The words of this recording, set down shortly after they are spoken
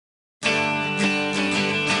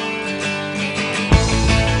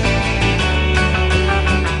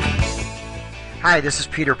Hi, this is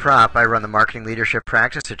Peter Propp. I run the marketing leadership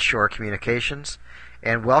practice at Shore Communications.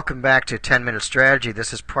 And welcome back to 10-Minute Strategy.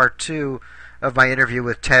 This is part 2 of my interview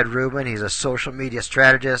with Ted Rubin. He's a social media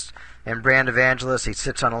strategist and brand evangelist. He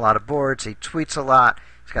sits on a lot of boards. He tweets a lot.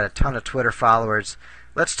 He's got a ton of Twitter followers.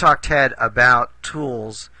 Let's talk, Ted, about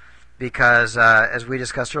tools because, as we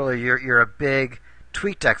discussed earlier, you're a big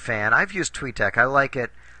TweetDeck fan. I've used TweetDeck. I like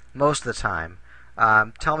it most of the time.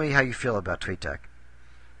 Tell me how you feel about TweetDeck.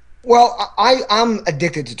 Well, I'm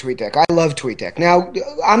addicted to TweetDeck. I love TweetDeck. Now,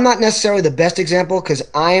 I'm not necessarily the best example because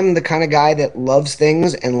I'm the kind of guy that loves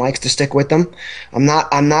things and likes to stick with them. I'm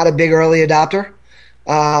not a big early adopter.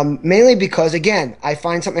 Mainly because, again, I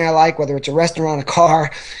find something I like, whether it's a restaurant, a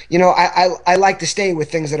car, I like to stay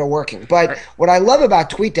with things that are working. But what I love about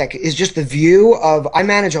TweetDeck is just the view of, I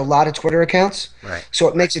manage a lot of Twitter accounts. Right. So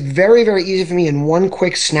it makes it very, very easy for me in one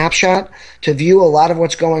quick snapshot to view a lot of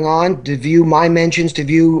what's going on, to view my mentions, to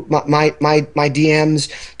view my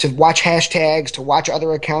DMs, to watch hashtags, to watch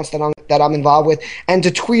other accounts that I'm involved with, and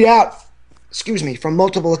to tweet out, from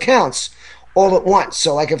multiple accounts all at once.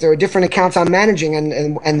 So like if there are different accounts I'm managing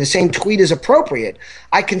and the same tweet is appropriate,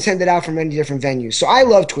 I can send it out from many different venues. So I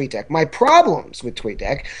love TweetDeck. My problems with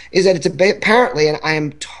TweetDeck is that it's apparently, and I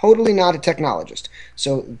am totally not a technologist,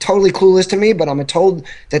 so totally clueless to me, but I'm told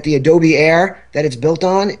that the Adobe Air that it's built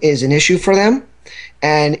on is an issue for them.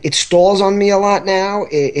 And it stalls on me a lot now.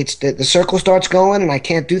 It's the circle starts going and I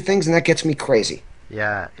can't do things, and that gets me crazy.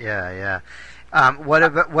 Yeah. What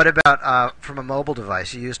about from a mobile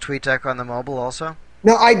device? You use TweetDeck on the mobile also?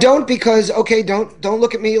 No, I don't because, okay, don't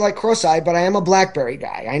look at me like cross-eyed, but I am a BlackBerry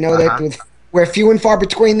guy. I know that we're few and far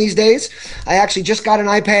between these days. I actually just got an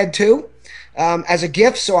iPad too as a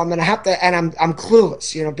gift, so I'm going to have to, and I'm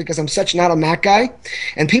clueless, because I'm such not a Mac guy.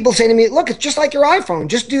 And people say to me, look, it's just like your iPhone.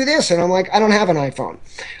 Just do this. And I'm like, I don't have an iPhone.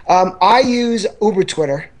 I use Uber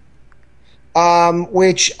Twitter.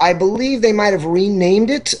 Which I believe they might have renamed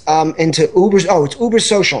it into Uber's. Oh, it's Uber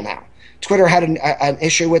Social now. Twitter had an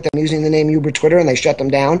issue with them using the name Uber Twitter, and they shut them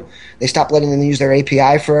down. They stopped letting them use their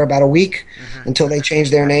API for about a week until they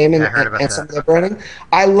changed their name and some of their branding.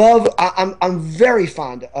 I'm very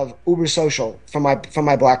fond of Uber Social from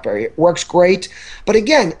my BlackBerry. It works great, but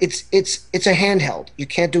again, it's a handheld. You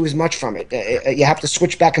can't do as much from it. You have to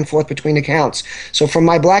switch back and forth between accounts. So from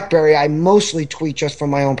my BlackBerry, I mostly tweet just from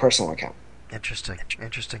my own personal account.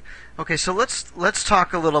 Interesting. Okay, so let's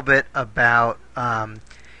talk a little bit about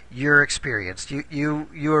your experience. You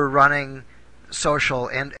were running social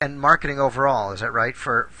and marketing overall, is that right,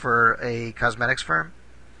 for a cosmetics firm?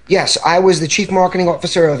 Yes, I was the chief marketing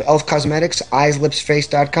officer of Elf Cosmetics,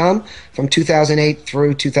 eyeslipsface.com from 2008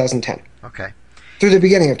 through 2010. Okay. Through the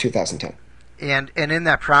beginning of 2010. And in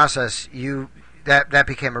that process, that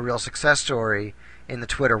became a real success story in the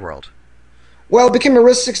Twitter world. Well, it became a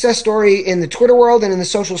real success story in the Twitter world and in the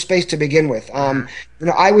social space to begin with.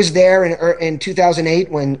 I was there in 2008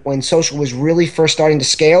 when social was really first starting to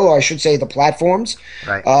scale, or I should say the platforms.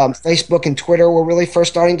 Right. Facebook and Twitter were really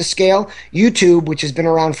first starting to scale. YouTube, which has been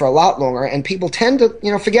around for a lot longer, and people tend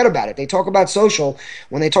to forget about it. They talk about social.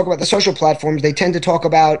 When they talk about the social platforms, they tend to talk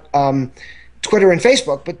about Twitter and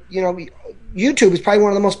Facebook, but YouTube is probably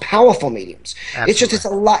one of the most powerful mediums. Absolutely.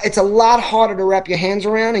 It's a lot harder to wrap your hands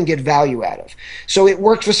around and get value out of. So it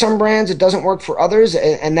worked for some brands, it doesn't work for others,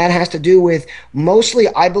 and that has to do with mostly,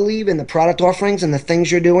 I believe, in the product offerings and the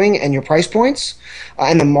things you're doing and your price points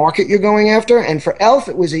and the market you're going after. And for Elf,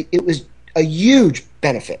 it was a huge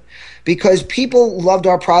benefit because people loved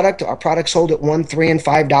our product. Our product sold at $1, $3, and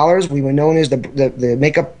 $5. We were known as the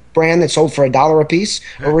makeup brand that sold for $1 a piece.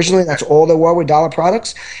 Originally, that's all there were dollar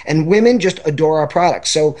products, and women just adore our products.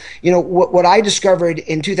 So, what I discovered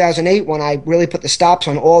in 2008 when I really put the stops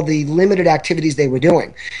on all the limited activities they were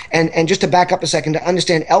doing, and just to back up a second to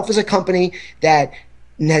understand, Elf is a company that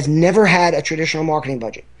has never had a traditional marketing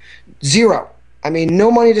budget. Zero. I mean,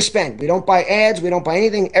 no money to spend. We don't buy ads. We don't buy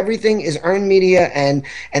anything. Everything is earned media and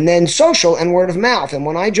then social and word of mouth. And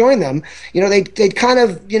when I joined them, they'd kind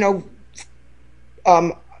of,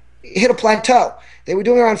 hit a plateau. They were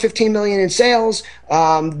doing around 15 million in sales.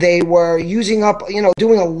 They were using up,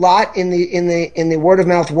 doing a lot in the word of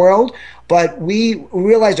mouth world. But we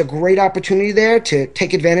realized a great opportunity there to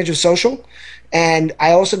take advantage of social. And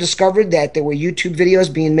I also discovered that there were YouTube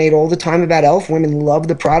videos being made all the time about Elf. Women love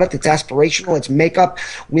the product. It's aspirational. It's makeup.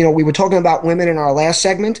 We were talking about women in our last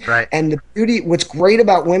segment. Right. And what's great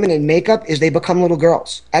about women in makeup is they become little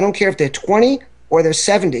girls. I don't care if they're 20 or they're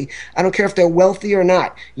 70. I don't care if they're wealthy or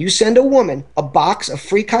not. You send a woman a box of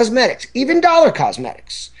free cosmetics, even dollar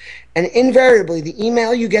cosmetics, and invariably the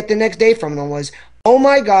email you get the next day from them was, oh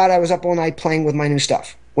my God, I was up all night playing with my new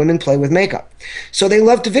stuff. women play with makeup. So they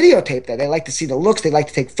love to videotape that. They like to see the looks. They like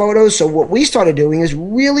to take photos. So what we started doing is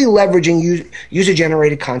really leveraging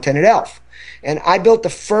user-generated content at Elf. And I built the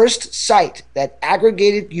first site that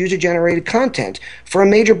aggregated user-generated content for a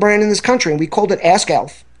major brand in this country, and we called it Ask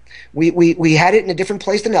Elf. We had it in a different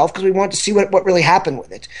place than Elf because we wanted to see what really happened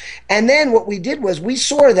with it. And then what we did was we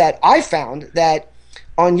saw that I found that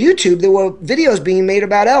on YouTube there were videos being made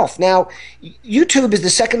about Elf. Now, YouTube is the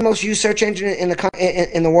second most used search engine in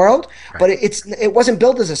the world, right. But it wasn't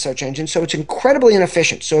built as a search engine, so it's incredibly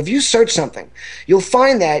inefficient. So if you search something, you'll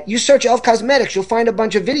find that you search Elf Cosmetics, you'll find a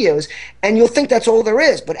bunch of videos, and you'll think that's all there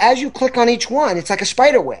is. But as you click on each one, it's like a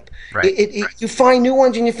spider web. Right. You find new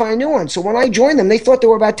ones and you find new ones. So when I joined them, they thought there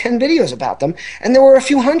were about 10 videos about them, and there were a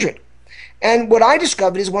few hundred. And what I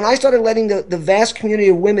discovered is when I started letting the vast community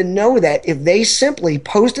of women know that if they simply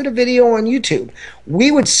posted a video on YouTube, we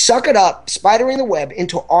would suck it up, spidering the web,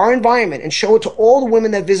 into our environment and show it to all the women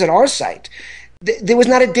that visit our site. There was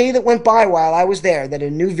not a day that went by while I was there that a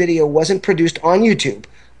new video wasn't produced on YouTube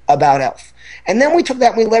about Elf. And then we took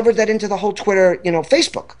that and we leveraged that into the whole Twitter,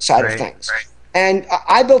 Facebook side of things. Right. And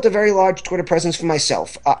I built a very large Twitter presence for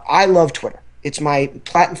myself. I love Twitter. It's my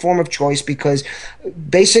platform of choice because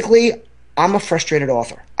basically I'm a frustrated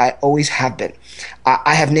author. I always have been.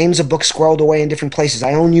 I have names of books squirreled away in different places.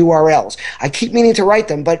 I own URLs. I keep meaning to write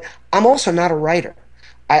them, but I'm also not a writer.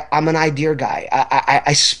 I'm an idea guy.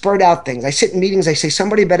 I spurt out things. I sit in meetings. I say,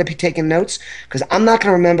 somebody better be taking notes because I'm not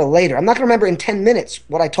going to remember later. I'm not going to remember in 10 minutes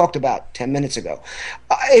what I talked about 10 minutes ago.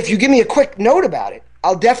 If you give me a quick note about it,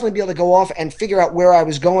 I'll definitely be able to go off and figure out where I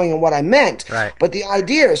was going and what I meant. Right. But the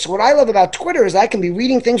idea is, so what I love about Twitter is I can be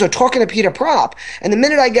reading things or talking to Peter Prop, and the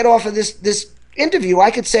minute I get off of this interview, I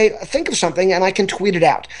could say, think of something, and I can tweet it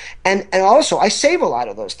out. And also, I save a lot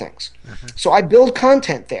of those things. Mm-hmm. So I build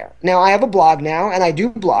content there. Now, I have a blog now, and I do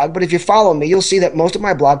blog, but if you follow me, you'll see that most of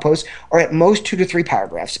my blog posts are at most 2 to 3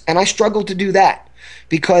 paragraphs, and I struggle to do that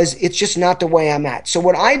because it's just not the way I'm at. So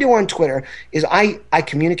what I do on Twitter is I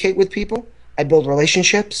communicate with people. I build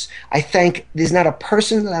relationships. There's not a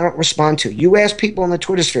person that I don't respond to. You ask people in the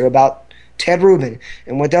Twitter sphere about Ted Rubin,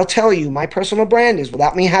 and what they'll tell you, my personal brand is,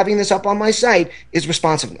 without me having this up on my site, is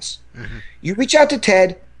responsiveness. Mm-hmm. You reach out to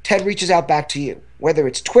Ted, Ted reaches out back to you. Whether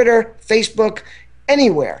it's Twitter, Facebook,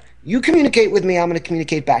 anywhere. You communicate with me, I'm going to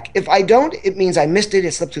communicate back. If I don't, it means I missed it,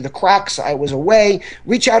 it slipped through the cracks, I was away.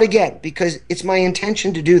 Reach out again, because it's my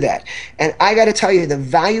intention to do that. And I got to tell you, the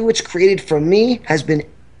value it's created for me has been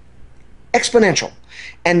exponential.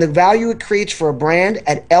 And the value it creates for a brand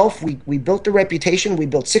at Elf, we built the reputation. We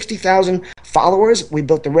built 60,000 followers. We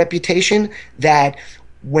built the reputation that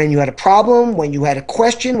when you had a problem, when you had a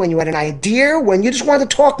question, when you had an idea, when you just wanted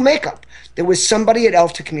to talk makeup, there was somebody at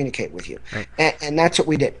Elf to communicate with you. Right. And that's what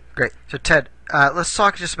we did. Great. So Ted, let's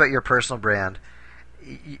talk just about your personal brand.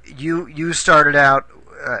 You started out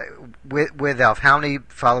with Elf. How many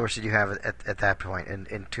followers did you have at that point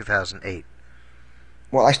in 2008?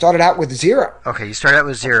 Well, I started out with 0. Okay, you started out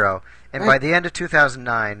with 0. And by the end of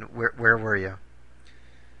 2009, where were you?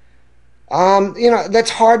 That's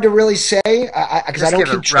hard to really say because I don't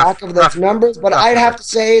keep track of those numbers. But I'd have to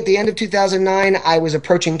say at the end of 2009, I was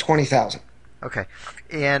approaching 20,000. Okay.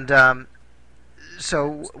 And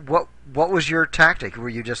so what was your tactic? Were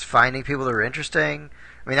you just finding people that were interesting?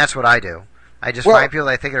 I mean, that's what I do. I just find people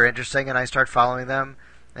that I think are interesting, and I start following them,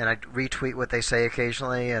 and I retweet what they say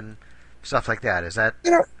occasionally, and stuff like that. Is that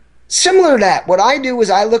similar to that? What I do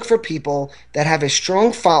is I look for people that have a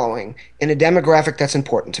strong following in a demographic that's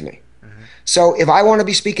important to me. Mm-hmm. So if I want to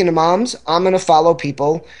be speaking to moms, I'm going to follow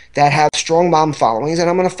people that have strong mom followings,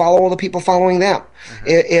 and I'm going to follow all the people following them. Mm-hmm.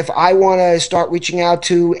 If I want to start reaching out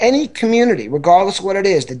to any community, regardless of what it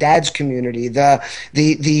is, the dad's community,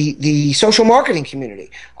 the social marketing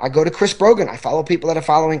community, I go to Chris Brogan. I follow people that are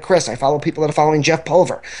following Chris. I follow people that are following Jeff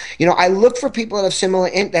Pulver. I look for people that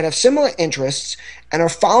have similar interests and are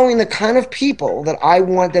following the kind of people that I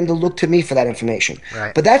want them to look to me for that information.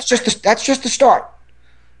 Right. But that's just the start.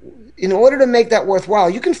 In order to make that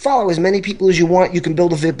worthwhile, you can follow as many people as you want. You can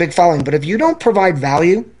build a big following. But if you don't provide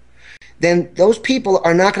value, then those people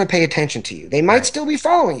are not going to pay attention to you. They might still be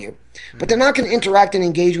following you, but they're not going to interact and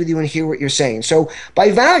engage with you and hear what you're saying. So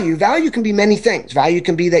by value can be many things. Value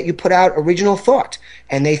can be that you put out original thought,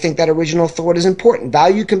 and they think that original thought is important.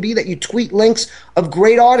 Value can be that you tweet links of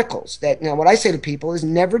great articles. Now, what I say to people is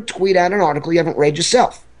never tweet out an article you haven't read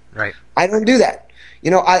yourself. Right. I don't do that.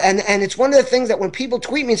 And it's one of the things that when people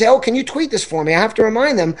tweet me and say, "Oh, can you tweet this for me?" I have to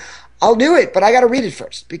remind them, I'll do it, but I got to read it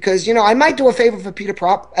first because I might do a favor for Peter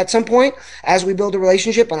Prop at some point as we build a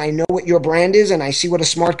relationship, and I know what your brand is, and I see what a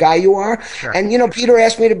smart guy you are. Sure. And Peter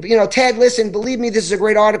asked me to, Ted, listen, believe me, this is a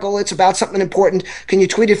great article. It's about something important. Can you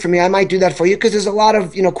tweet it for me? I might do that for you because there's a lot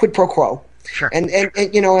of quid pro quo, Sure. and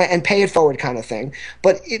pay it forward kind of thing.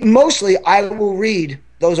 But mostly, I will read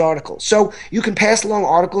those articles. So you can pass along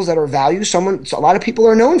articles that are of value. A lot of people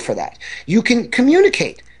are known for that. You can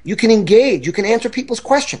communicate. You can engage. You can answer people's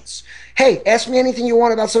questions. Hey, ask me anything you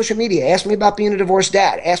want about social media. Ask me about being a divorced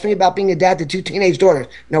dad. Ask me about being a dad to 2 teenage daughters.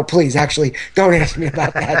 No, please, actually, don't ask me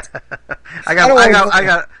about that. I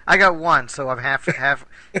got one, so I'm half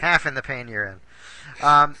in the pain you're in.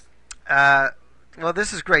 Well,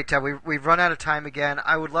 this is great, Ted. We've run out of time again.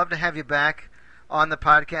 I would love to have you back on the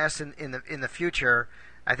podcast in the future.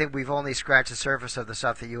 I think we've only scratched the surface of the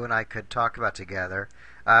stuff that you and I could talk about together.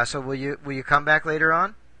 So will you come back later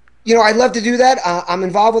on? I'd love to do that. I'm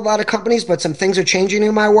involved with a lot of companies, but some things are changing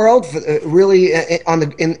in my world, really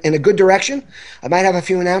in a good direction. I might have a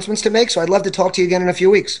few announcements to make, so I'd love to talk to you again in a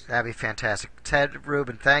few weeks. That'd be fantastic. Ted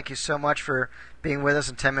Rubin, thank you so much for being with us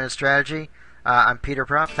in 10 Minute Strategy. I'm Peter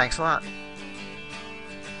Prop. Thanks a lot.